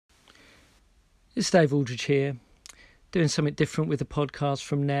It's Dave Aldridge here, doing something different with the podcast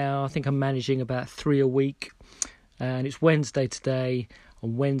from now. I think I'm managing about 3 a week, and it's Wednesday today.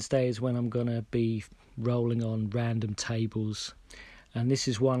 On Wednesday is when I'm going to be rolling on random tables, and this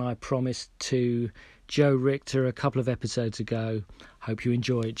is one I promised to Joe Richter a couple of episodes ago. Hope you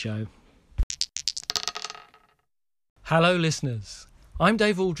enjoy it, Joe. Hello, listeners. I'm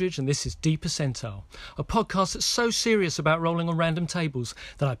Dave Aldridge, and this is Deep Percentile, a podcast that's so serious about rolling on random tables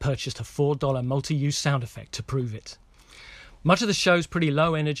that I purchased a $4 multi-use sound effect to prove it. Much of the show's pretty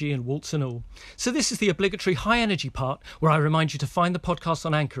low energy and waltz and all, so this is the obligatory high energy part where I remind you to find the podcast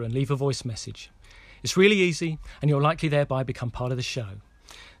on Anchor and leave a voice message. It's really easy, and you'll likely thereby become part of the show.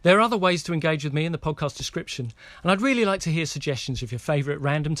 There are other ways to engage with me in the podcast description, and I'd really like to hear suggestions of your favourite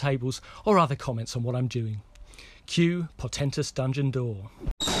random tables or other comments on what I'm doing. Cue Portentous Dungeon Door.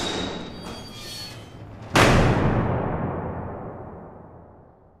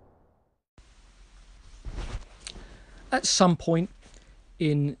 At some point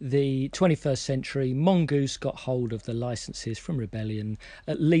in the 21st century, Mongoose got hold of the licences from Rebellion,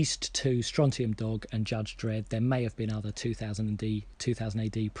 at least to Strontium Dog and Judge Dredd. There may have been other 2000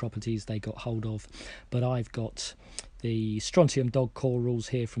 AD properties they got hold of, but I've got the Strontium Dog core rules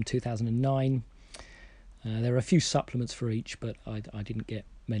here from 2009. There are a few supplements for each, but I didn't get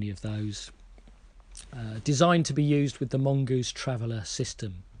many of those. Designed to be used with the Mongoose Traveller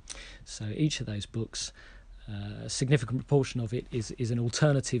system. So each of those books, a significant proportion of it is an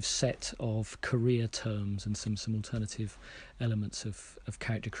alternative set of career terms and some alternative elements of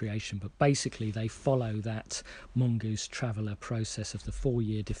character creation. But basically they follow that Mongoose Traveller process of the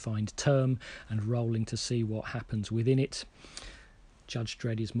 4-year defined term and rolling to see what happens within it. Judge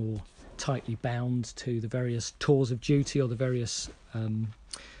Dredd is more tightly bound to the various tours of duty or the various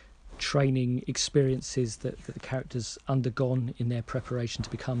training experiences that the characters undergone in their preparation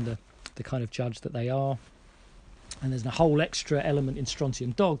to become the kind of judge that they are. And there's a whole extra element in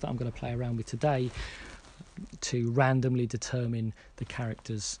Strontium Dog that I'm going to play around with today to randomly determine the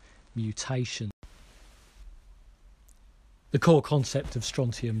character's mutation. The core concept of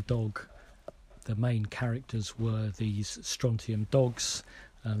Strontium Dog, the main characters were these Strontium Dogs.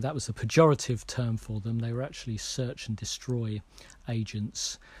 That was a pejorative term for them. They were actually search and destroy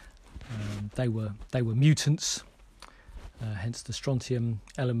agents. They were mutants, hence the Strontium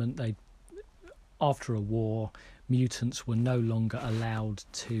element. After a war, mutants were no longer allowed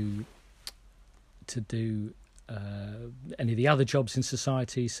to do any of the other jobs in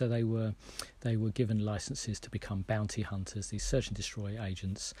society, so they were given licenses to become bounty hunters, these search and destroy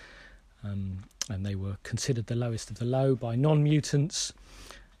agents. And they were considered the lowest of the low by non-mutants,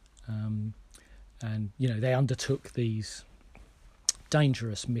 and they undertook these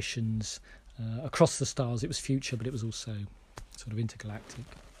dangerous missions across the stars. It was future, but it was also sort of intergalactic.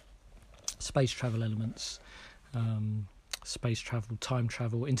 Space travel elements, space travel, time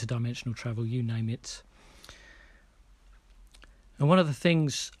travel, interdimensional travel, you name it. And one of the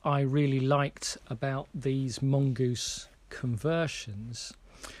things I really liked about these Mongoose conversions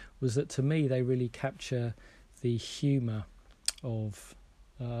was that, to me, they really capture the humour of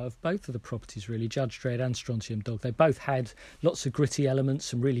both of the properties, really, Judge Dredd and Strontium Dog. They both had lots of gritty elements,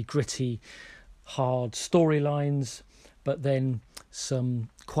 some really gritty, hard storylines, but then some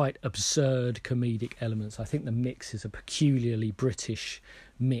quite absurd comedic elements. I think the mix is a peculiarly British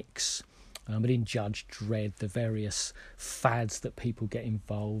mix. But in Judge Dredd, the various fads that people get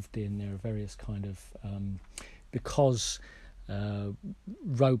involved in, there are various kind of... because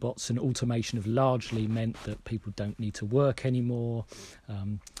robots and automation have largely meant that people don't need to work anymore.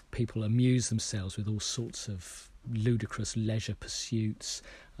 People amuse themselves with all sorts of ludicrous leisure pursuits.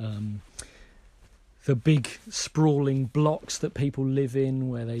 The big sprawling blocks that people live in,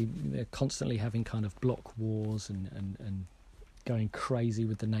 where they're constantly having kind of block wars and going crazy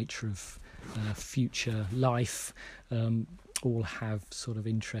with the nature of future life, all have sort of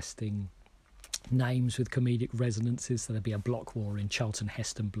interesting names with comedic resonances. So there'd be a block war in Charlton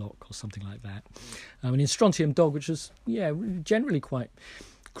Heston block or something like that. And in Strontium Dog, which was generally quite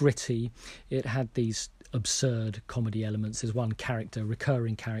gritty, it had these absurd comedy elements. There's one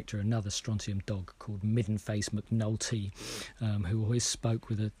recurring character, another Strontium Dog called Midden-Face McNulty, who always spoke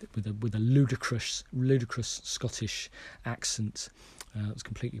with a ludicrous Scottish accent. It was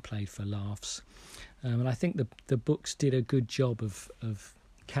completely played for laughs, and I think the books did a good job of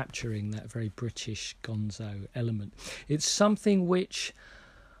capturing that very British gonzo element. It's something which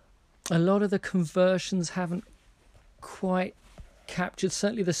a lot of the conversions haven't quite captured,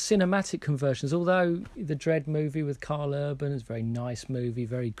 certainly the cinematic conversions, although the Dredd movie with Carl Urban is a very nice movie,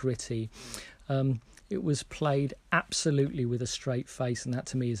 very gritty. it was played absolutely with a straight face, and that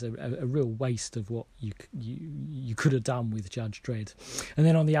to me is a real waste of what you could have done with Judge Dredd. And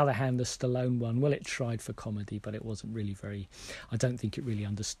then on the other hand, the Stallone one, well, it tried for comedy, but it wasn't really I don't think it really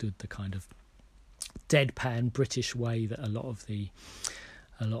understood the kind of deadpan British way that a lot of the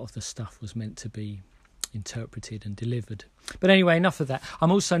stuff was meant to be interpreted and delivered. But anyway, enough of that.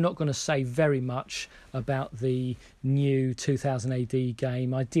 I'm also not going to say very much about the new 2000 AD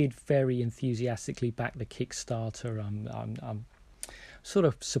game. I did very enthusiastically back the Kickstarter. I'm sort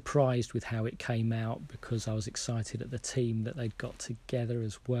of surprised with how it came out, because I was excited at the team that they'd got together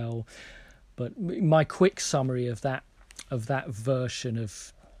as well. But my quick summary of that version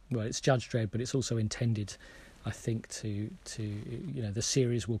of, well, it's Judge Dredd, but it's also intended, I think, to the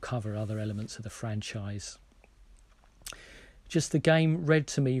series will cover other elements of the franchise. Just the game read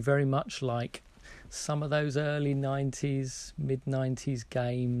to me very much like some of those early 90s, mid-90s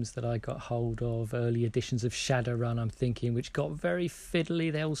games that I got hold of, early editions of Shadowrun, I'm thinking, which got very fiddly.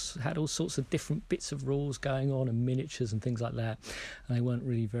 They all had all sorts of different bits of rules going on and miniatures and things like that, and they weren't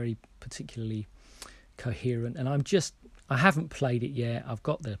really very particularly coherent. And I haven't played it yet. I've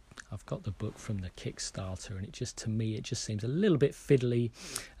got the book from the Kickstarter, and to me it just seems a little bit fiddly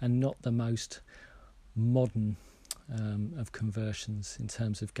and not the most modern of conversions in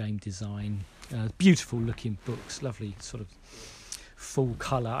terms of game design. Beautiful looking books, lovely sort of full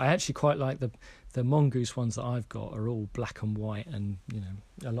colour. I actually quite like the Mongoose ones that I've got are all black and white, and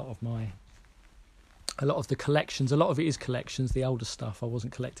a lot of the collections, a lot of it is collections. The older stuff, I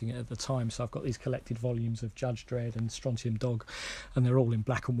wasn't collecting it at the time, so I've got these collected volumes of Judge Dredd and Strontium Dog, and they're all in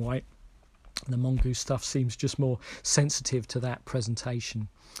black and white. And the Mongoose stuff seems just more sensitive to that presentation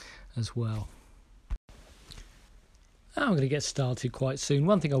as well. I'm going to get started quite soon.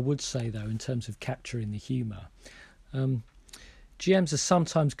 One thing I would say, though, in terms of capturing the humour, GMs are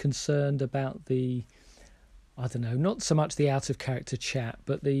sometimes concerned about not so much the out-of-character chat,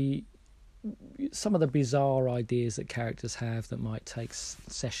 but some of the bizarre ideas that characters have that might take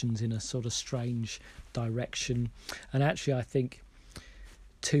sessions in a sort of strange direction. And actually, I think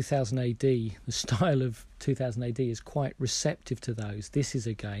 2000 AD, the style of 2000 AD is quite receptive to those. This is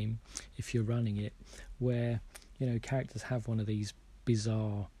a game, if you're running it, where characters have one of these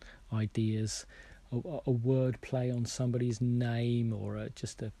bizarre ideas, a word play on somebody's name, or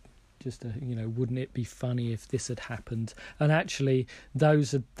just a wouldn't it be funny if this had happened? And actually,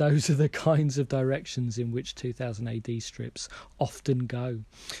 those are the kinds of directions in which 2000 AD strips often go.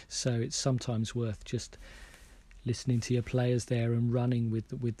 So it's sometimes worth just listening to your players there and running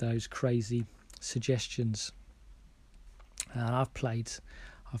with those crazy suggestions. I've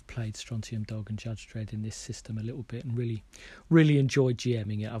played Strontium Dog and Judge Dredd in this system a little bit, and really enjoyed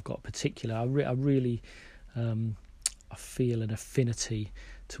GMing it. I've got I feel an affinity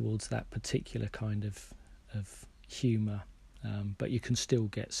towards that particular kind of humour, but you can still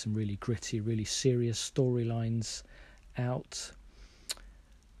get some really gritty, really serious storylines out.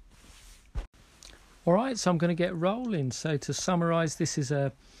 All right, so I'm going to get rolling. So to summarise, this is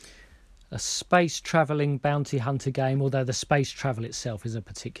a space travelling bounty hunter game, although the space travel itself is a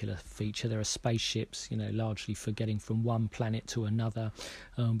particular feature. There are spaceships, largely for getting from one planet to another,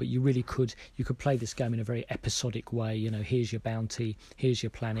 but you could play this game in a very episodic way. Here's your bounty, here's your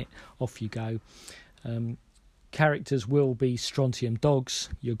planet, off you go. Characters will be Strontium Dogs.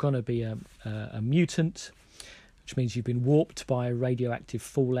 You're going to be a mutant, which means you've been warped by a radioactive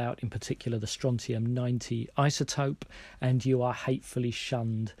fallout, in particular the Strontium-90 isotope, and you are hatefully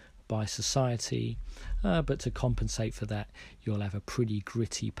shunned by society, but to compensate for that, you'll have a pretty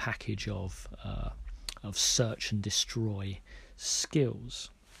gritty package of search and destroy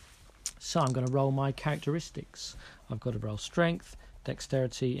skills. So I'm going to roll my characteristics. I've got to roll strength,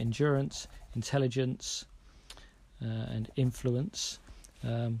 dexterity, endurance, intelligence, and influence.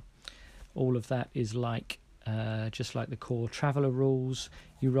 All of that is just like the core traveller rules.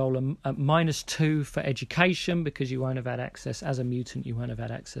 You roll a -2 for education, because you won't have had access, as a mutant, you won't have had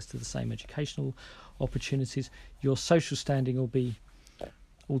access to the same educational opportunities. Your social standing will be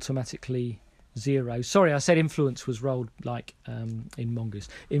automatically 0. Sorry, I said influence was rolled like in Mongoose.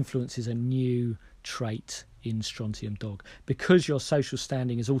 Influence is a new trait in Strontium Dog. Because your social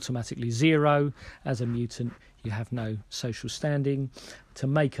standing is automatically 0 as a mutant, you have no social standing. To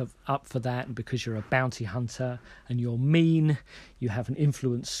make up for that, and because you're a bounty hunter and you're mean, you have an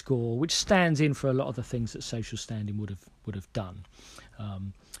influence score, which stands in for a lot of the things that social standing would have done.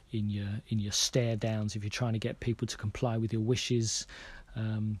 In your stare downs, if you're trying to get people to comply with your wishes,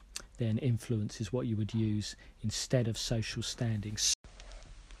 then influence is what you would use instead of social standing.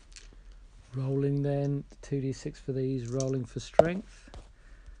 Rolling then, 2d6 for these, rolling for strength.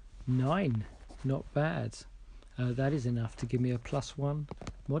 9. not bad. That is enough to give me a +1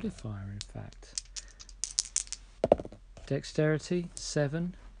 modifier, in fact. Dexterity,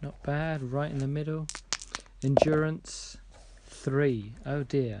 7, not bad, right in the middle. Endurance, 3, oh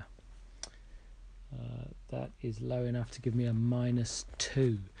dear. That is low enough to give me a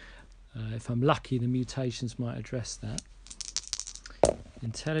 -2. If I'm lucky, the mutations might address that.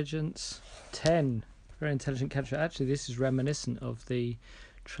 Intelligence, 10. Very intelligent character. Actually, this is reminiscent of the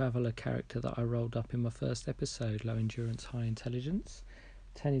traveller character that I rolled up in my first episode. Low endurance, high intelligence.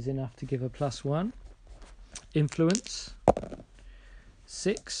 10 is enough to give a +1. Influence,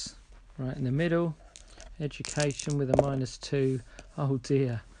 6, right in the middle. Education with a -2. Oh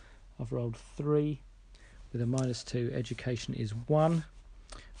dear, I've rolled 3 with a -2. Education is 1,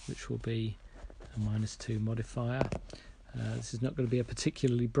 which will be a -2 modifier. This is not going to be a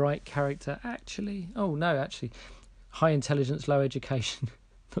particularly bright character, actually. Oh no, actually, high intelligence, low education.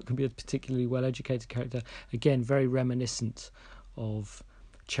 Not going to be a particularly well-educated character. Again, very reminiscent of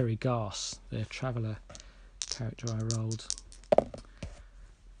Cherry Garce, the traveller character I rolled.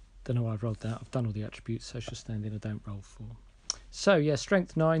 Don't know why I've rolled that. I've done all the attributes, social standing I don't roll for. So yeah,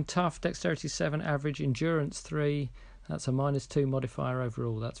 strength 9, tough, dexterity 7, average, endurance 3. That's a -2 modifier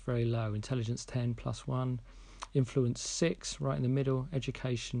overall. That's very low. Intelligence 10 +1. Influence 6, right in the middle.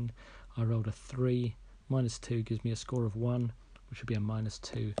 Education, I rolled a 3. -2 gives me a score of 1, which would be a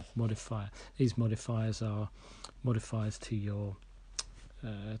 -2 modifier. These modifiers are modifiers to your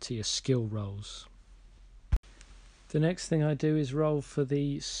skill rolls. The next thing I do is roll for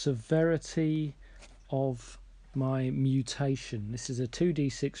the severity of my mutation. This is a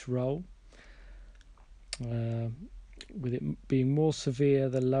 2d6 roll. With it being more severe,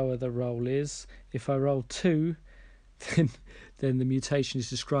 the lower the roll is. If I roll 2, then the mutation is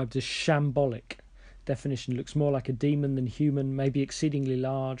described as shambolic. Definition: looks more like a demon than human, may be exceedingly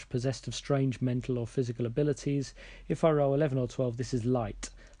large, possessed of strange mental or physical abilities. If I roll 11 or 12, this is light,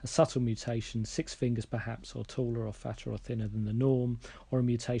 a subtle mutation, 6 fingers perhaps, or taller or fatter or thinner than the norm, or a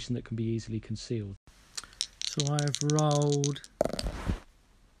mutation that can be easily concealed. So I have rolled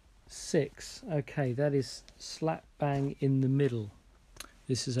 6. Okay, that is slap bang in the middle.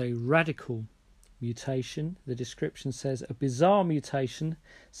 This is a radical mutation. The description says a bizarre mutation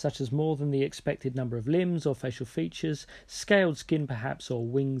such as more than the expected number of limbs or facial features, scaled skin perhaps, or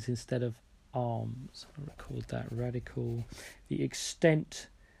wings instead of arms. I record that. Radical. The extent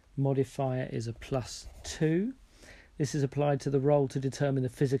modifier is a +2. This is applied to the roll to determine the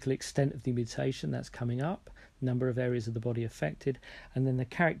physical extent of the mutation. That's coming up. Number of areas of the body affected, and then the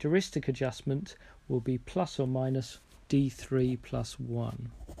characteristic adjustment will be plus or minus D3 +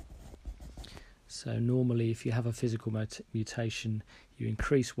 1. So normally if you have a physical mutation, you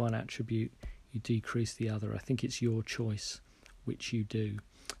increase one attribute, you decrease the other. I think it's your choice which you do.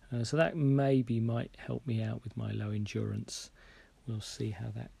 So that maybe might help me out with my low endurance. We'll see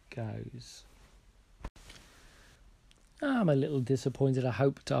how that goes. I'm a little disappointed.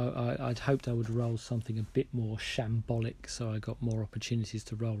 I'd hoped I would roll something a bit more shambolic, so I got more opportunities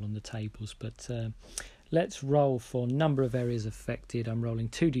to roll on the tables. But let's roll for number of areas affected. I'm rolling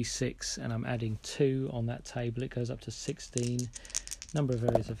 2d6 and I'm adding 2 on that table. It goes up to 16. Number of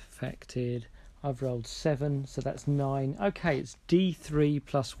areas affected. I've rolled 7, so that's 9. Okay, it's D3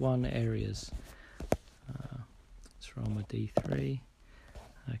 + 1 areas. Let's roll my D3.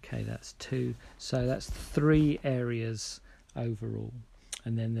 Okay, that's 2. So that's 3 areas overall.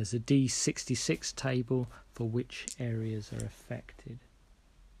 And then there's a D66 table for which areas are affected.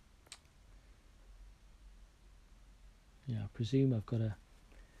 Yeah, I presume I've got to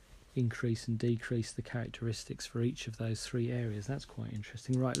increase and decrease the characteristics for each of those 3 areas. That's quite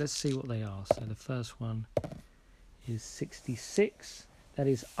interesting. Right, let's see what they are. So the first one is 66. That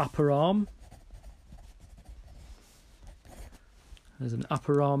is upper arm. There's an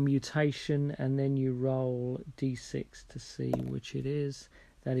upper arm mutation, and then you roll D6 to see which it is.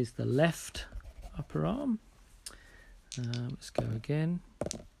 That is the left upper arm. Let's go again.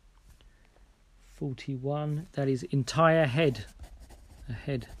 41. That is entire head. A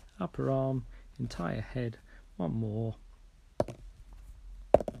head, upper arm, entire head. One more.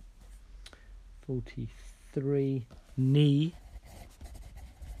 43. Knee.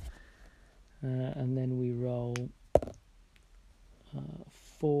 And then we roll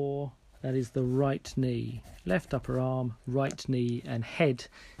 4, that is the right knee. Left upper arm, right knee, and head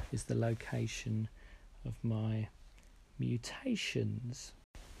is the location of my mutations.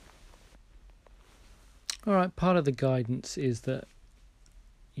 Alright, part of the guidance is that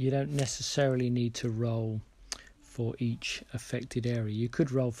you don't necessarily need to roll for each affected area. You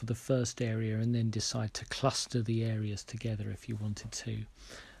could roll for the first area and then decide to cluster the areas together if you wanted to.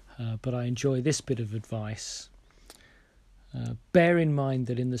 but I enjoy this bit of advice. Bear in mind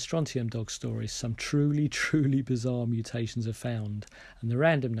that in the Strontium dog stories, some truly, truly bizarre mutations are found, and the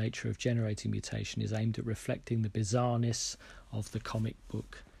random nature of generating mutation is aimed at reflecting the bizarreness of the comic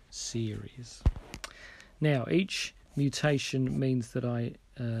book series. Now, each mutation means that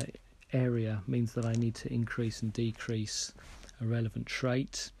area means that I need to increase and decrease a relevant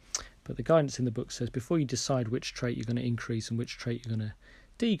trait, but the guidance in the book says before you decide which trait you're going to increase and which trait you're going to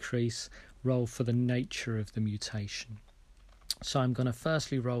decrease, roll for the nature of the mutation. So I'm going to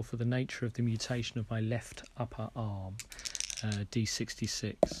firstly roll for the nature of the mutation of my left upper arm,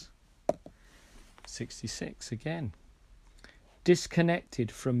 D66. 66 again.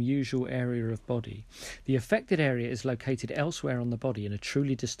 Disconnected from usual area of body. The affected area is located elsewhere on the body in a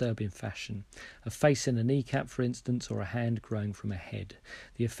truly disturbing fashion. A face in a kneecap, for instance, or a hand growing from a head.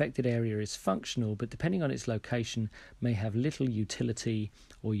 The affected area is functional, but depending on its location, may have little utility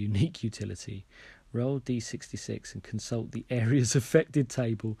or unique utility. Roll D66 and consult the areas affected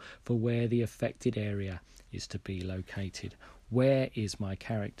table for where the affected area is to be located. Where is my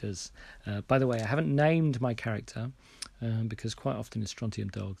character's... by the way, I haven't named my character because quite often in Strontium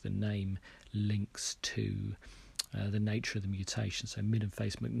Dog the name links to the nature of the mutation. So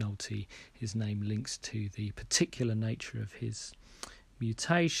Midden-Face McNulty, his name links to the particular nature of his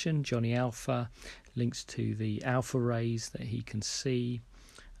mutation. Johnny Alpha links to the alpha rays that he can see.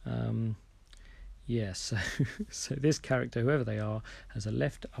 Yes, so this character, whoever they are, has a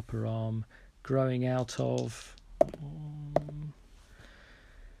left upper arm growing out of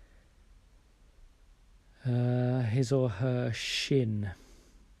his or her shin.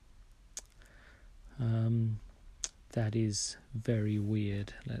 That is very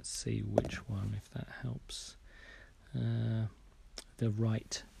weird. Let's see which one, if that helps. The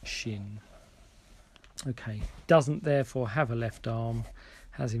right shin. Okay, doesn't therefore have a left arm,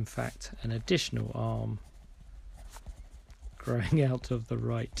 has in fact an additional arm growing out of the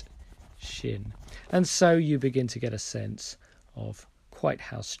right shin. And so you begin to get a sense of quite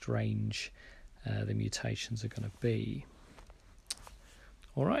how strange the mutations are going to be.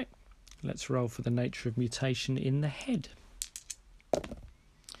 All right, let's roll for the nature of mutation in the head.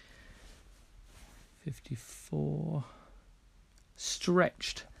 54.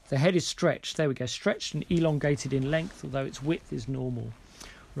 Stretched. The head is stretched. There we go. Stretched and elongated in length, although its width is normal.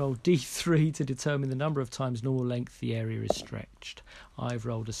 Roll D3 to determine the number of times normal length the area is stretched. I've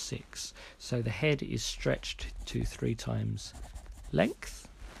rolled a 6. So the head is stretched to 3 times length.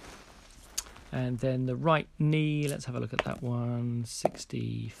 And then the right knee, let's have a look at that one.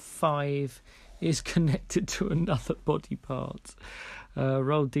 65 is connected to another body part.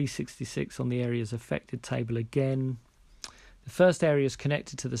 Roll D66 on the areas affected table again. The first area is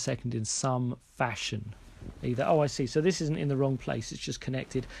connected to the second in some fashion. Either, oh, I see. So this isn't in the wrong place. It's just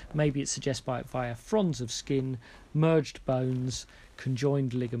connected. Maybe it's suggested by it via fronds of skin, merged bones,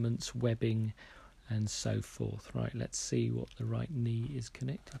 conjoined ligaments, webbing, and so forth. Right, let's see what the right knee is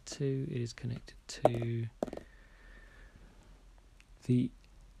connected to. It is connected to the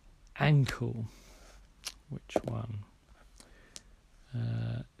ankle. Which one?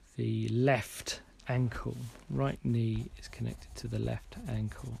 The left ankle. Right knee is connected to the left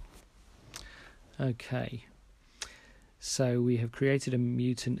ankle. Okay, so we have created a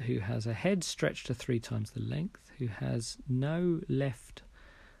mutant who has a head stretched to 3 times the length, who has no left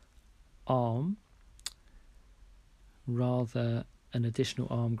arm, rather an additional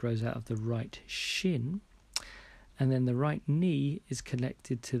arm grows out of the right shin, and then the right knee is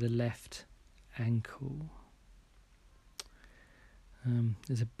connected to the left ankle.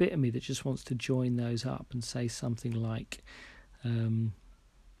 There's a bit of me that just wants to join those up and say something like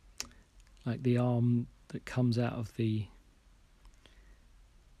the arm that comes out of the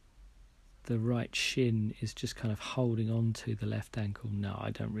right shin is just kind of holding on to the left ankle. No,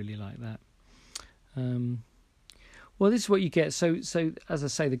 I don't really like that. Well, this is what you get. So as I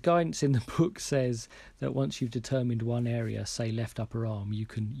say, the guidance in the book says that once you've determined one area, say left upper arm, you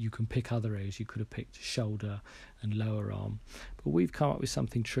can pick other areas. You could have picked shoulder and lower arm, but we've come up with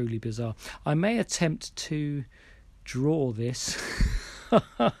something truly bizarre. I may attempt to draw this,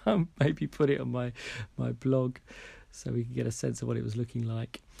 maybe put it on my blog, so we can get a sense of what it was looking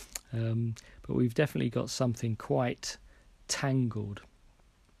like. But we've definitely got something quite tangled.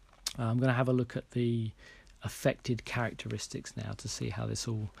 I'm going to have a look at the affected characteristics now to see how this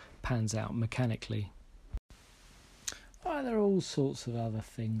all pans out mechanically. There are all sorts of other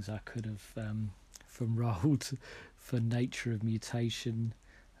things I could have rolled for nature of mutation.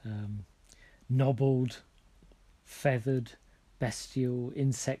 Nobbled, feathered, bestial,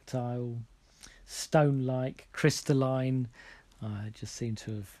 insectile, stone-like, crystalline. I just seem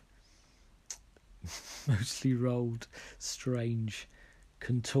to have mostly rolled strange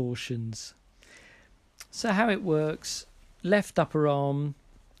contortions. So how it works, left upper arm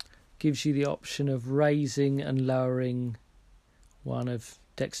gives you the option of raising and lowering one of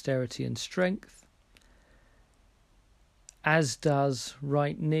dexterity and strength, as does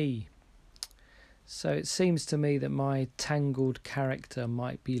right knee. So it seems to me that my tangled character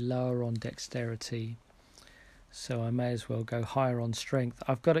might be lower on dexterity, so I may as well go higher on strength.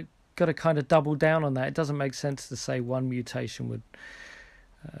 I've got to kind of double down on that. It doesn't make sense to say one mutation would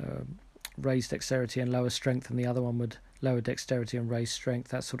raise dexterity and lower strength and the other one would lower dexterity and raise strength.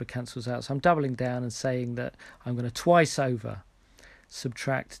 That sort of cancels out. So I'm doubling down and saying that I'm going to twice over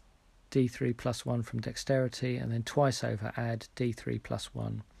subtract d3 plus 1 from dexterity, and then twice over add d3 plus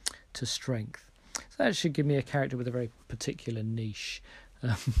 1 to strength. So that should give me a character with a very particular niche.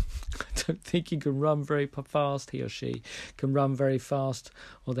 I don't think he can run very fast. He or she can run very fast,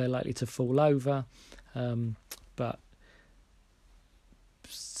 or they're likely to fall over. But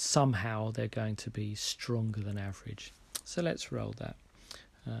somehow they're going to be stronger than average. So let's roll that.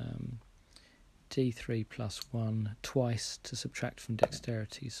 D3 plus 1 twice to subtract from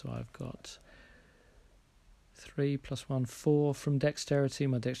dexterity. So I've got 3 plus 1, 4 from dexterity.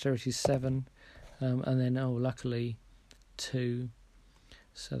 My dexterity is 7. And then, luckily, 2.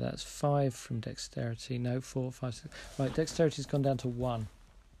 So that's 5 from dexterity. No, 4, 5, 6. Right, dexterity's gone down to 1,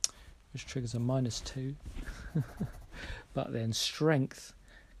 which triggers a -2. But then strength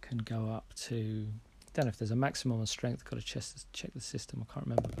can go up to, don't know if there's a maximum on strength, got to check the system, I can't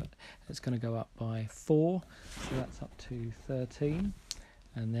remember, but it's going to go up by 4, so that's up to 13,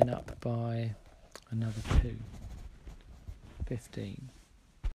 and then up by another 2, 15.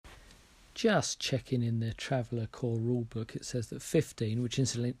 Just checking in the Traveller Core rulebook, it says that 15, which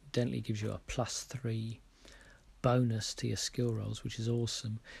incidentally gives you a +3 bonus to your skill rolls, which is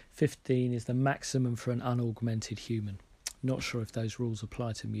awesome. 15 is the maximum for an unaugmented human. Not sure if those rules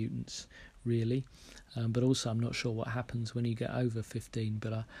apply to mutants, really. But also I'm not sure what happens when you get over 15,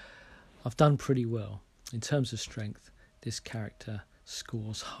 but I've done pretty well. In terms of strength, this character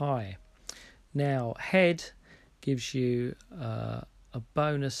scores high. Now, head gives you a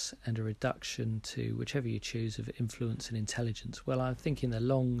bonus and a reduction to whichever you choose of influence and intelligence. Well, I'm thinking the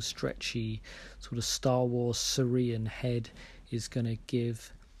long, stretchy, sort of Star Wars Saurian head is going to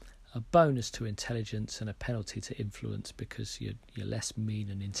give a bonus to intelligence and a penalty to influence, because you're less mean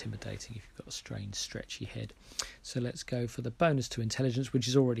and intimidating if you've got a strange, stretchy head. So let's go for the bonus to intelligence, which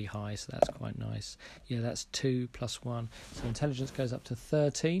is already high, so that's quite nice. Yeah, that's 2 plus 1. So intelligence goes up to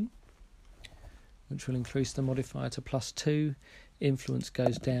 13, which will increase the modifier to +2. Influence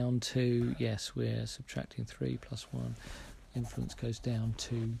goes down to, yes, we're subtracting 3 plus 1. Influence goes down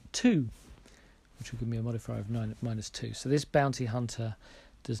to 2, which will give me a modifier of -2. So this bounty hunter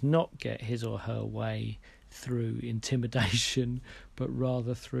does not get his or her way through intimidation, but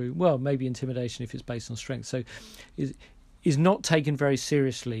rather through, well, maybe intimidation if it's based on strength. So is not taken very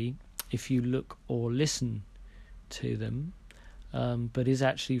seriously if you look or listen to them, but is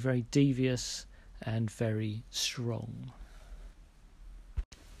actually very devious and very strong.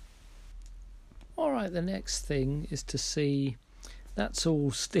 All right, the next thing is to see, that's all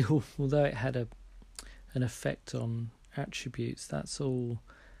still, although it had an effect on attributes, that's all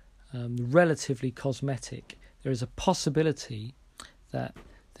relatively cosmetic. There is a possibility that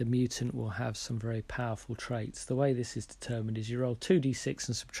the mutant will have some very powerful traits. The way this is determined is you roll 2d6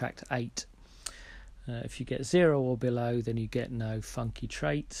 and subtract 8. If you get 0 or below, then you get no funky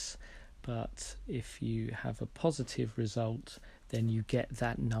traits, but if you have a positive result, then you get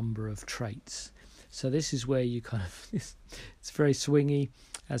that number of traits. So this is where you kind of, it's very swingy,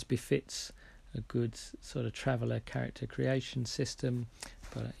 as befits a good sort of Traveller character creation system,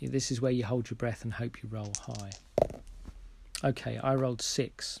 but this is where you hold your breath and hope you roll high. Okay, I rolled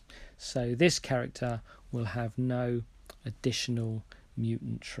 6, so this character will have no additional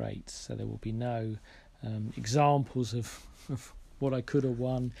mutant traits, so there will be no examples of what I could have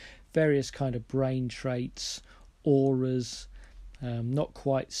won. Various kind of brain traits, auras, not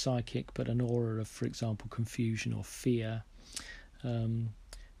quite psychic, but an aura of, for example, confusion or fear.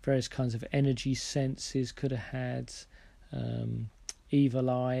 Various kinds of energy senses could have had, evil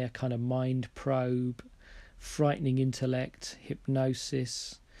eye, a kind of mind probe, frightening intellect,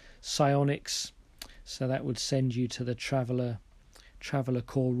 hypnosis, psionics, so that would send you to the Traveller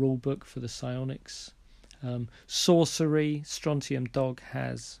Core rulebook for the psionics. Sorcery, Strontium dog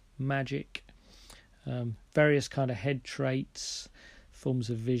has magic, various kind of head traits,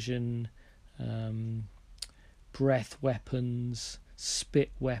 forms of vision, breath weapons,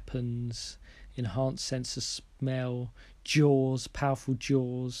 spit weapons, enhanced sense of smell, jaws, powerful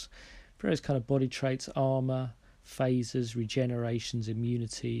jaws, various kind of body traits, armour, phasers, regenerations,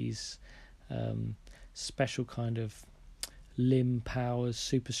 immunities, special kind of limb powers,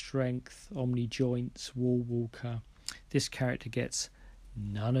 super strength, omni joints, wall walker. This character gets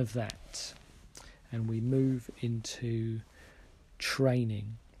none of that. And we move into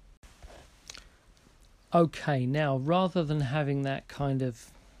training. Okay, now rather than having that kind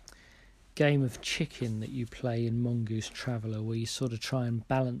of game of chicken that you play in Mongoose Traveller, where you sort of try and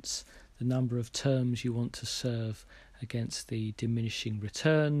balance the number of terms you want to serve against the diminishing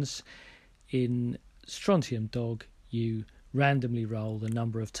returns, in Strontium Dog you randomly roll the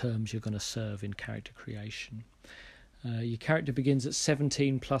number of terms you're going to serve in character creation. Your character begins at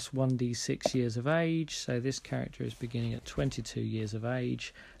 17 plus 1d6 years of age, so this character is beginning at 22 years of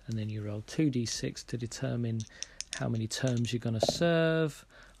age, and then you roll 2d6 to determine how many terms you're going to serve.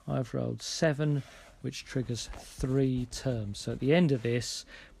 I've rolled 7, which triggers 3 terms. So at the end of this,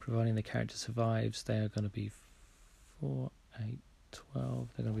 providing the character survives, they are going to be 4, 8, 12,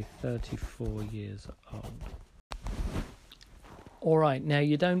 they're going to be 34 years old. Alright, now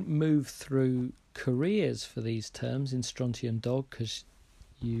you don't move through careers for these terms in Strontium Dog, because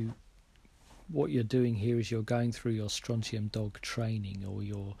what you're doing here is you're going through your Strontium Dog training, or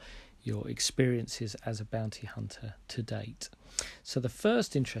your experiences as a bounty hunter to date. So the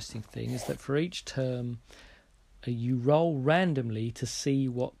first interesting thing is that for each term you roll randomly to see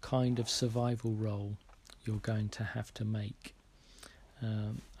what kind of survival roll you're going to have to make.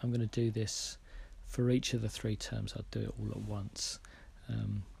 I'm going to do this for each of the 3 terms. I'll do it all at once.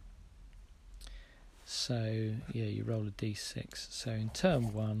 You roll a d6. So in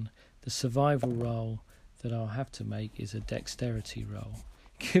term 1, the survival roll that I'll have to make is a dexterity roll.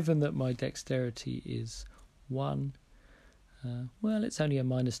 Given that my dexterity is 1, it's only a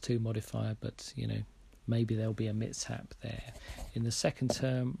 -2 modifier, but maybe there'll be a mishap there. In the second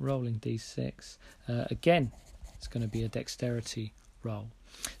term, rolling d6, again, it's going to be a dexterity roll.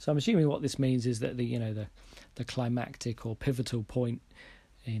 So I'm assuming what this means is that the climactic or pivotal point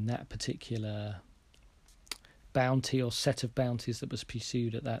in that particular bounty or set of bounties that was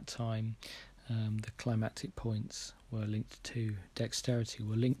pursued at that time, the climactic points were linked to dexterity,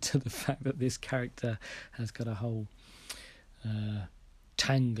 were linked to the fact that this character has got a whole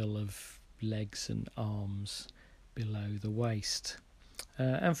tangle of legs and arms below the waist.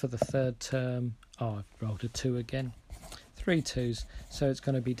 And for the third term, I've rolled a 2 again. 3 2s, so it's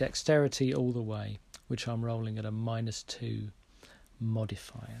going to be dexterity all the way, which I'm rolling at a -2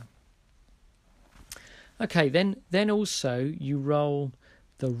 modifier. Okay, then also you roll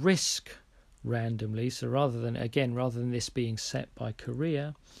the risk randomly. So rather than this being set by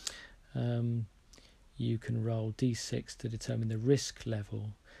career, you can roll d6 to determine the risk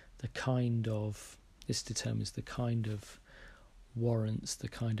level. This determines the kind of warrants, the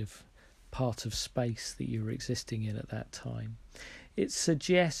kind of part of space that you're existing in at that time. It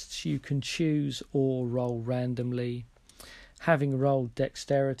suggests you can choose or roll randomly. Having rolled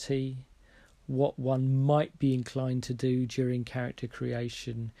dexterity, what one might be inclined to do during character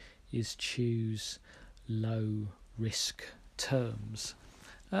creation is choose low risk terms,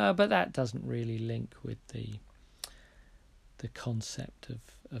 but that doesn't really link with the concept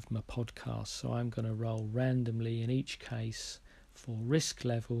of my podcast. So I'm going to roll randomly in each case for risk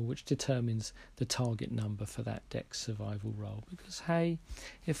level, which determines the target number for that dex survival roll, because hey,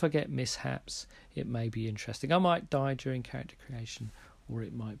 if I get mishaps, it may be interesting. I might die during character creation, or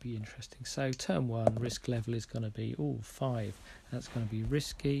it might be interesting. So term 1 risk level is going to be 5. That's going to be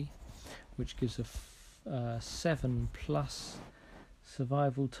risky, which gives a 7 plus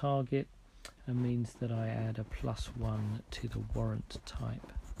survival target, and means that I add a +1 to the warrant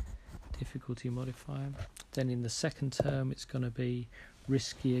type difficulty modifier. Then in the second term it's going to be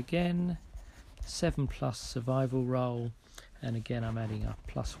risky again, 7 plus survival roll, and again I'm adding a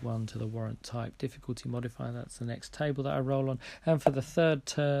 +1 to the warrant type difficulty modifier. That's the next table that I roll on. And for the third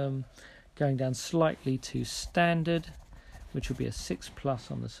term, going down slightly to standard, which will be a 6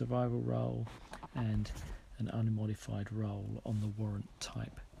 plus on the survival roll and an unmodified roll on the warrant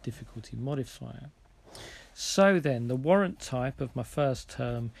type difficulty modifier. So then, the warrant type of my first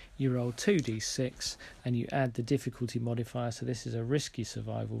term, you roll 2d6 and you add the difficulty modifier. So this is a risky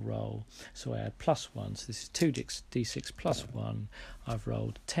survival roll, so I add +1. So this is 2d6 plus 1. I've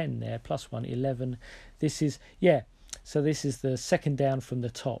rolled 10 there, +1, 11. This is the second down from the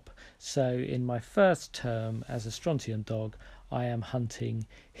top. So in my first term as a Strontium Dog, I am hunting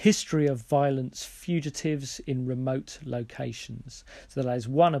history of violence fugitives in remote locations. So that is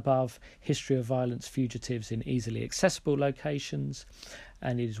 1 above history of violence fugitives in easily accessible locations,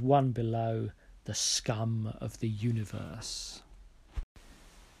 and it is 1 below the scum of the universe.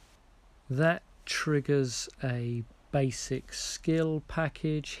 That triggers a basic skill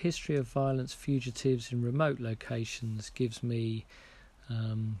package. History of violence, fugitives in remote locations gives me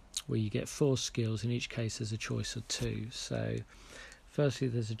where you get 4 skills. In each case there's a choice of 2. So firstly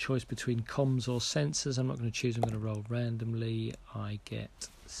there's a choice between comms or sensors. I'm not going to choose, I'm going to roll randomly. I get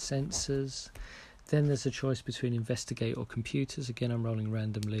sensors. Then there's a choice between investigate or computers. Again, I'm rolling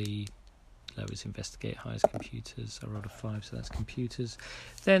randomly. Low is investigate, high is computers. I rolled a 5, so that's computers.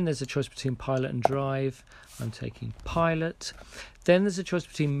 Then there's a choice between pilot and drive. I'm taking pilot. Then there's a choice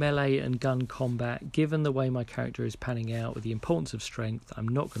between melee and gun combat. Given the way my character is panning out with the importance of strength, I'm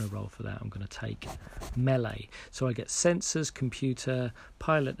not going to roll for that. I'm going to take melee. So I get sensors, computer,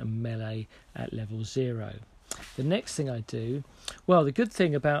 pilot and melee at level 0. The next thing I do, well, the good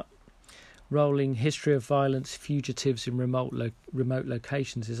thing about rolling history of violence, fugitives in remote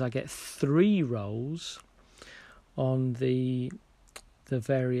locations is I get 3 rolls on the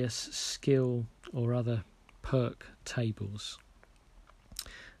various skill or other perk tables.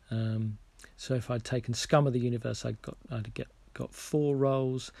 So if I'd taken Scum of the Universe, I'd got 4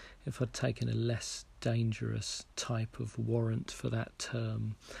 rolls. If I'd taken a less dangerous type of warrant for that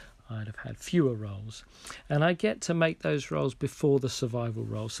term, I'd have had fewer rolls, and I get to make those rolls before the survival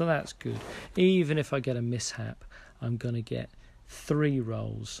roll, so that's good. Even if I get a mishap, I'm going to get 3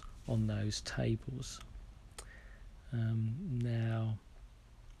 rolls on those tables. Now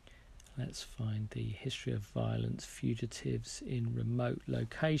let's find the history of violence, fugitives in remote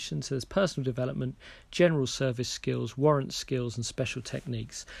locations. So there's personal development, general service skills, warrant skills and special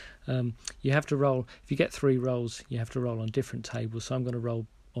techniques. You have to roll, if you get 3 rolls, you have to roll on different tables, so I'm going to roll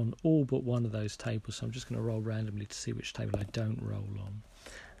on all but one of those tables, so I'm just going to roll randomly to see which table I don't roll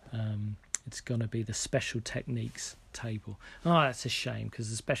on. It's going to be the special techniques table. Oh, that's a shame, because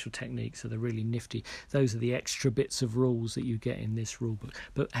the special techniques are the really nifty. Those are the extra bits of rules that you get in this rule book.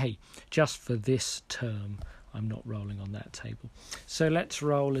 But hey, just for this term, I'm not rolling on that table. So let's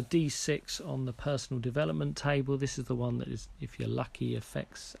roll a d6 on the personal development table. This is the one that is, if you're lucky,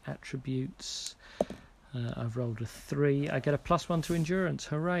 affects attributes. I've rolled a 3. I get a +1 to endurance.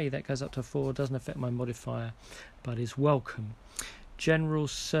 Hooray, that goes up to 4. Doesn't affect my modifier, but is welcome. General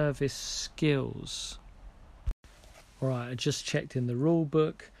service skills. Alright, I just checked in the rule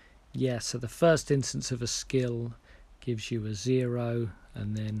book. Yeah, so the first instance of a skill gives you a 0,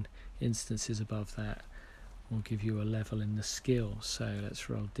 and then instances above that will give you a level in the skill. So let's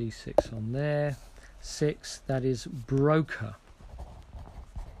roll d6 on there. 6, that is broker.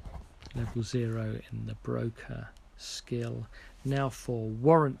 Level 0 in the broker skill. Now for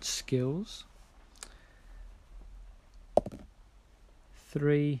warrant skills.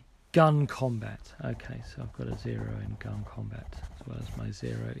 3, gun combat. Okay, so I've got a 0 in gun combat as well as my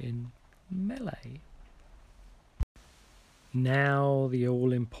 0 in melee. Now the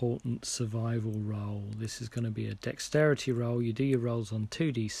all-important survival roll. This is going to be a dexterity roll. You do your rolls on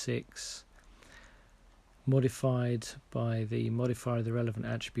 2d6. Modified by the modifier of the relevant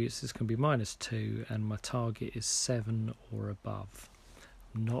attributes. This can be -2, and my target is 7 or above.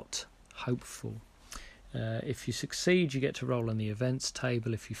 Not hopeful. If you succeed, you get to roll on the events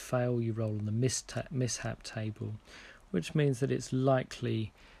table. If you fail, you roll on the mishap table, which means that it's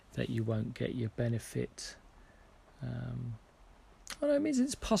likely that you won't get your benefit. Well, it means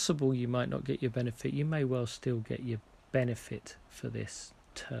it's possible you might not get your benefit. You may well still get your benefit for this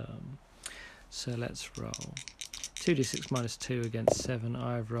term. So let's roll 2d6 -2 against 7.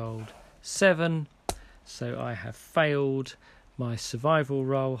 I've rolled 7, so I have failed my survival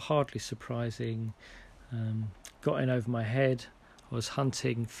roll. Hardly surprising. Got in over my head. I was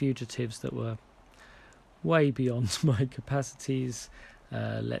hunting fugitives that were way beyond my capacities.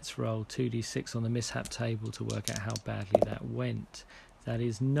 Let's roll 2d6 on the mishap table to work out how badly that went. That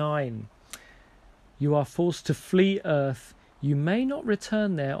is 9. You are forced to flee Earth. You may not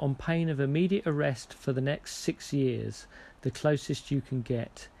return there on pain of immediate arrest for the next 6 years. The closest you can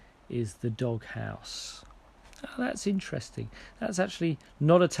get is the doghouse. Oh, that's interesting. That's actually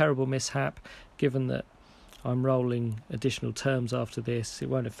not a terrible mishap, given that I'm rolling additional terms after this. It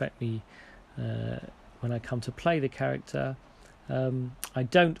won't affect me when I come to play the character. I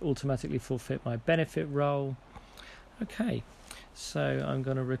don't automatically forfeit my benefit roll. Okay, so I'm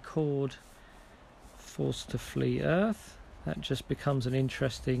going to record forced to flee Earth. That just becomes an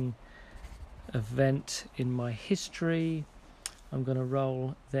interesting event in my history. I'm going to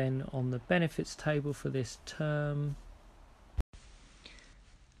roll then on the benefits table for this term.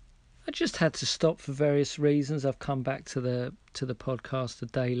 I just had to stop for various reasons. I've come back to the podcast a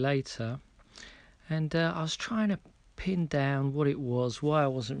day later, and I was trying to pin down what it was, why I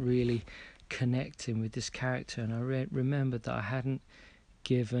wasn't really connecting with this character, and I remembered that I hadn't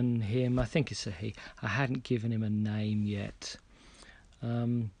given him, I think it's a he, I hadn't given him a name yet.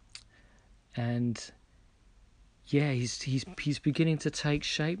 And yeah, he's beginning to take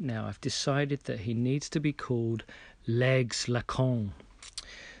shape now. I've decided that he needs to be called Legs Lacan.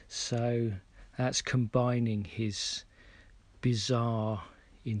 So that's combining his bizarre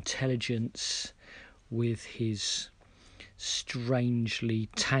intelligence with his strangely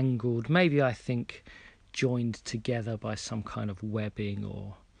tangled, maybe I think joined together by some kind of webbing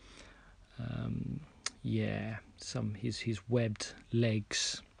or his webbed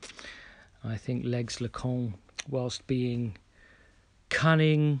legs. I think Legs Lacan, whilst being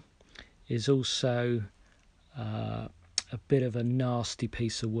cunning, is also a bit of a nasty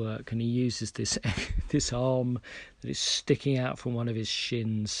piece of work, and he uses this this arm that is sticking out from one of his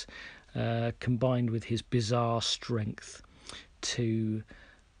shins, combined with his bizarre strength, to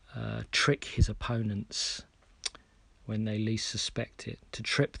trick his opponents when they least suspect it, to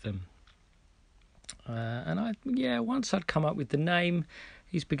trip them. Once I'd come up with the name,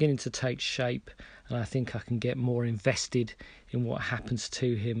 he's beginning to take shape, and I think I can get more invested in what happens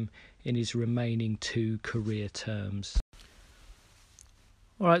to him in his remaining 2 career terms.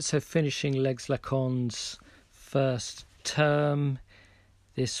 Alright, so finishing Legs Lacan's first term,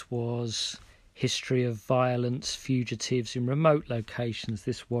 this was History of Violence, Fugitives in Remote Locations.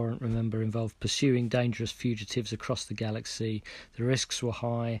 This warrant, remember, involved pursuing dangerous fugitives across the galaxy. The risks were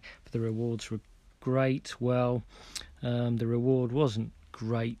high, but the rewards were great. Well, the reward wasn't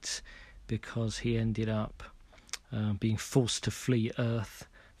great because he ended up being forced to flee Earth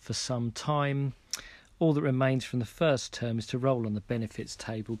for some time. All that remains from the first term is to roll on the benefits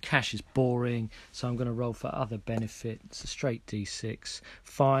table. Cash is boring, so I'm going to roll for other benefits. A straight D6.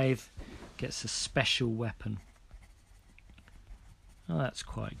 5 gets a special weapon. Oh, that's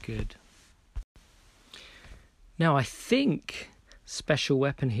quite good. Now, I think special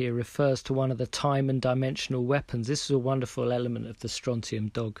weapon here refers to one of the time and dimensional weapons. This is a wonderful element of the Strontium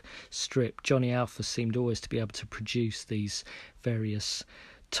dog strip. Johnny Alpha seemed always to be able to produce these various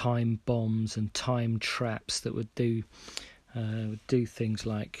time bombs and time traps that would do things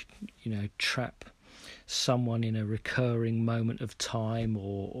like, trap someone in a recurring moment of time,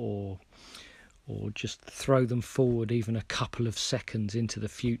 or just throw them forward even a couple of seconds into the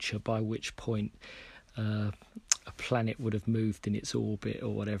future, by which point a planet would have moved in its orbit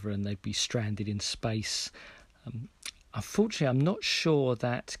or whatever, and they'd be stranded in space. Unfortunately, I'm not sure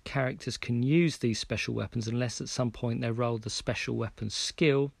that characters can use these special weapons unless at some point they roll the special weapons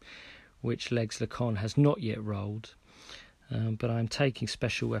skill, which Legs Lacan has not yet rolled. But I'm taking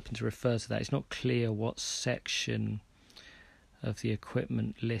special weapon to refer to that. It's not clear what section of the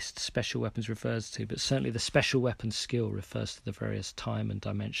equipment list special weapons refers to, but certainly the special weapons skill refers to the various time and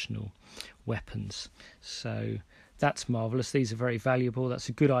dimensional weapons. So that's marvellous. These are very valuable. That's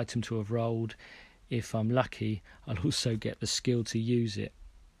a good item to have rolled. If I'm lucky, I'll also get the skill to use it.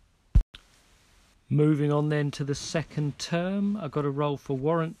 Moving on then to the second term, I've got a roll for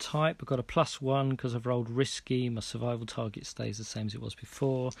warrant type. I've got a +1 because I've rolled risky. My survival target stays the same as it was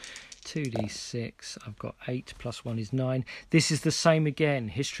before. 2d6, I've got 8, +1 is 9. This is the same again,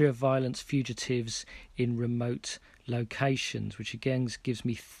 History of Violence, Fugitives in Remote Locations, which again gives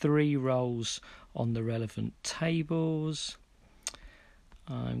me 3 rolls on the relevant tables.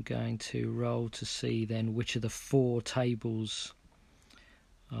 I'm going to roll to see then which of the 4 tables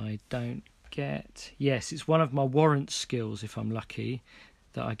I don't get. Yes, it's one of my warrant skills, if I'm lucky,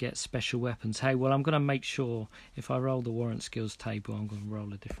 that I get special weapons. Hey, well, I'm going to make sure if I roll the warrant skills table, I'm going to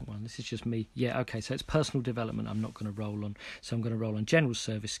roll a different one. This is just me. Yeah, okay, so it's personal development I'm not going to roll on. So I'm going to roll on general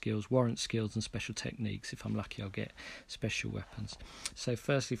service skills, warrant skills, and special techniques. If I'm lucky, I'll get special weapons. So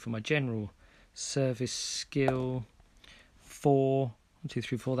firstly, for my general service skill, 4, 1, 2,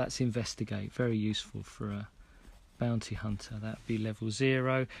 3, 4, that's investigate. Very useful for a bounty hunter. That'd be level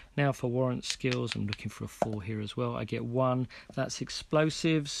 0. Now for warrant skills, I'm looking for a 4 here as well. I get 1. That's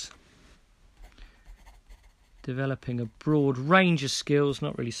explosives. Developing a broad range of skills,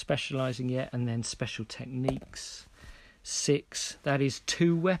 not really specialising yet. And then special techniques. 6. That is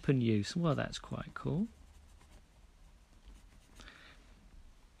 2 weapon use. Well, that's quite cool.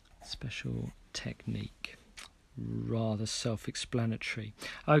 Special technique. Rather self-explanatory.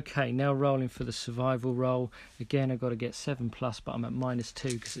 Okay, now rolling for the survival roll. Again, I've got to get 7+, but I'm at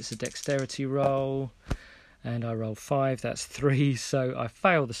 -2 because it's a dexterity roll. And I roll 5, that's 3, so I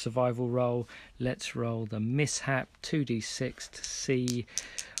fail the survival roll. Let's roll the mishap, 2d6 to see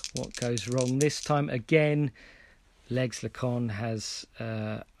what goes wrong this time. Again, Legs Lacan has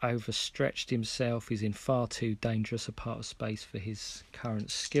overstretched himself. He's in far too dangerous a part of space for his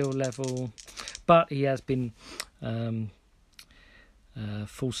current skill level. But he has been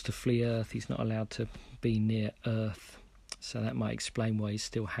forced to flee Earth. He's not allowed to be near Earth. So that might explain why he's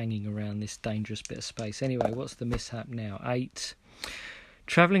still hanging around this dangerous bit of space. Anyway, what's the mishap now? 8.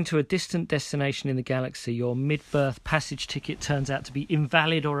 Travelling to a distant destination in the galaxy, your mid-berth passage ticket turns out to be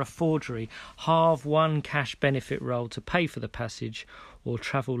invalid or a forgery. Halve 1 cash benefit roll to pay for the passage, or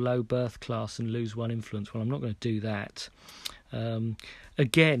travel low berth class and lose 1 influence. Well, I'm not going to do that.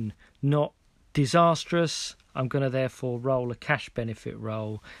 Again, not disastrous. I'm going to therefore roll a cash benefit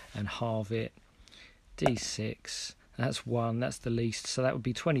roll and halve it. D6. That's 1. That's the least. So that would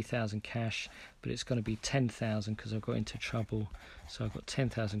be 20,000 cash, but it's going to be 10,000 because I've got into trouble. So I've got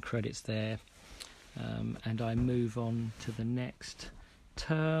 10,000 credits there. And I move on to the next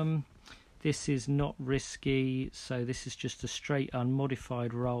term. This is not risky, so this is just a straight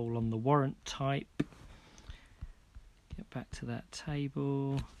unmodified roll on the warrant type. Get back to that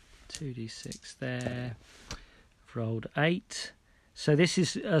table. 2d6 there. I've rolled 8. So this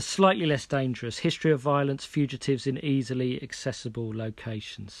is slightly less dangerous. History of violence, fugitives in easily accessible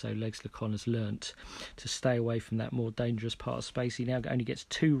locations. So Legs Lacan has learnt to stay away from that more dangerous part of space. He now only gets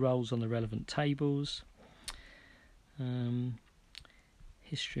 2 rolls on the relevant tables.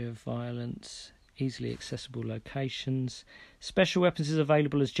 History of violence, easily accessible locations. Special weapons is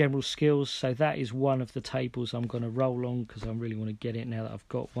available as general skills. So that is one of the tables I'm going to roll on because I really want to get it now that I've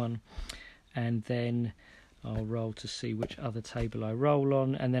got one. And then I'll roll to see which other table I roll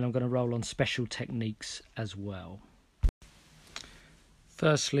on, and then I'm going to roll on special techniques as well.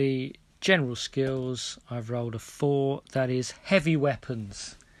 Firstly, general skills. I've rolled a 4. That is heavy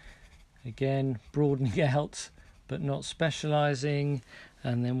weapons. Again, broadening out, but not specialising.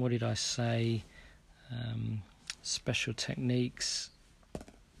 And then what did I say? Special techniques.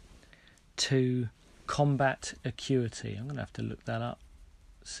 2, combat acuity. I'm going to have to look that up,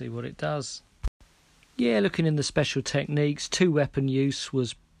 see what it does. Yeah, looking in the special techniques, 2 weapon use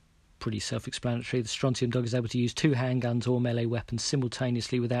was pretty self-explanatory. The Strontium dog is able to use 2 handguns or melee weapons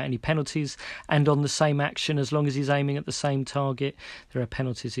simultaneously without any penalties and on the same action as long as he's aiming at the same target. There are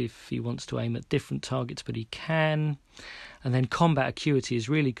penalties if he wants to aim at different targets, but he can. And then combat acuity is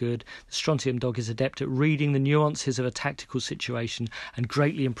really good. The Strontium dog is adept at reading the nuances of a tactical situation and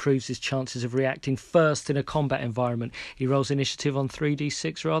greatly improves his chances of reacting first in a combat environment. He rolls initiative on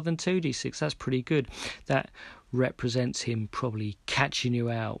 3d6 rather than 2d6. That's pretty good. That represents him probably catching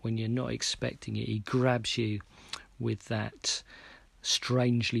you out when you're not expecting it. He grabs you with that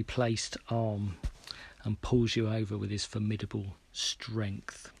strangely placed arm and pulls you over with his formidable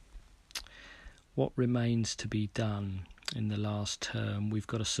strength. What remains to be done in the last term? We've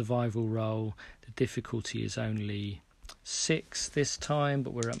got a survival roll. The difficulty is only 6 this time,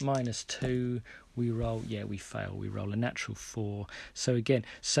 but we're at -2. We roll, yeah, we fail. We roll a natural 4. So again,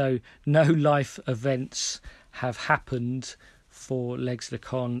 no life events have happened for Legs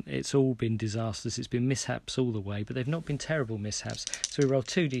Lacan. It's all been disasters. It's been mishaps all the way, but they've not been terrible mishaps. So we roll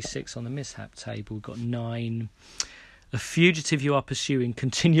 2d6 on the mishap table. We've got 9. A fugitive you are pursuing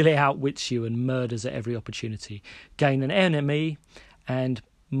continually outwits you and murders at every opportunity. Gain an enemy and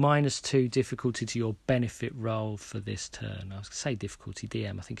 -2 difficulty to your benefit roll for this turn. I was going to say difficulty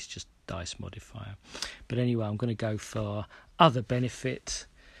DM. I think it's just dice modifier. But anyway, I'm going to go for other benefit.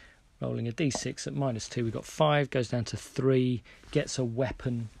 Rolling a d6 at -2. We've got 5, goes down to 3, gets a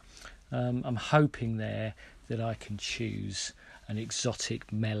weapon. I'm hoping there that I can choose an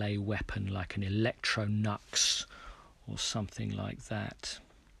exotic melee weapon like an Electro-Nux or something like that.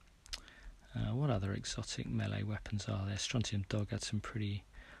 What other exotic melee weapons are there? Strontium Dog had some pretty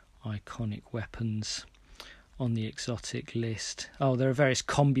iconic weapons on the exotic list. Oh, there are various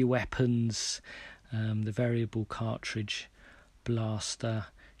combi weapons. The variable cartridge blaster.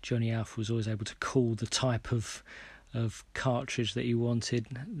 Johnny Alpha was always able to call the type of cartridge that he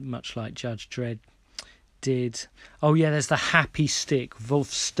wanted, much like Judge Dredd did. Oh yeah, there's the happy stick. Wolf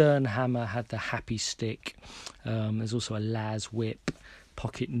Sternhammer had the happy stick. There's also a Las Whip,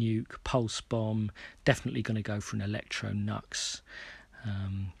 pocket nuke, pulse bomb. Definitely going to go for an Electro-Nux.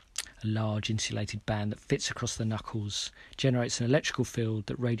 A large insulated band that fits across the knuckles, generates an electrical field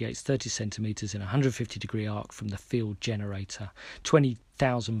that radiates 30 centimetres in a 150-degree arc from the field generator.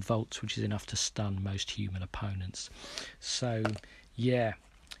 20,000 volts, which is enough to stun most human opponents. So, yeah,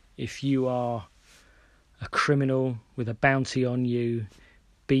 if you are a criminal with a bounty on you,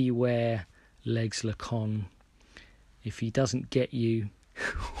 beware Legs Lacan. If he doesn't get you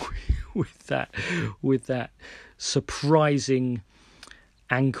with that surprising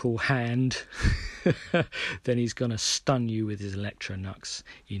ankle hand, then he's going to stun you with his Electro-Nux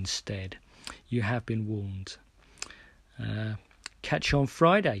instead. You have been warned. Catch you on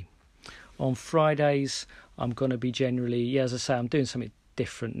Friday. On Fridays, I'm going to be generally, yeah, as I say, I'm doing something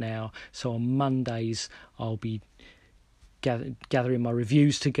different now. So on Mondays, I'll be gathering my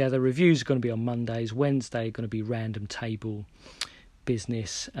reviews together. Reviews are going to be on Mondays. Wednesday going to be random table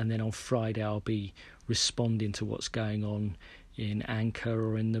business, and then on Friday I'll be responding to what's going on in Anchor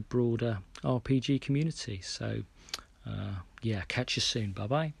or in the broader RPG community. So yeah, catch you soon. Bye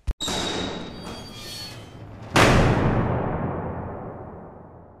bye.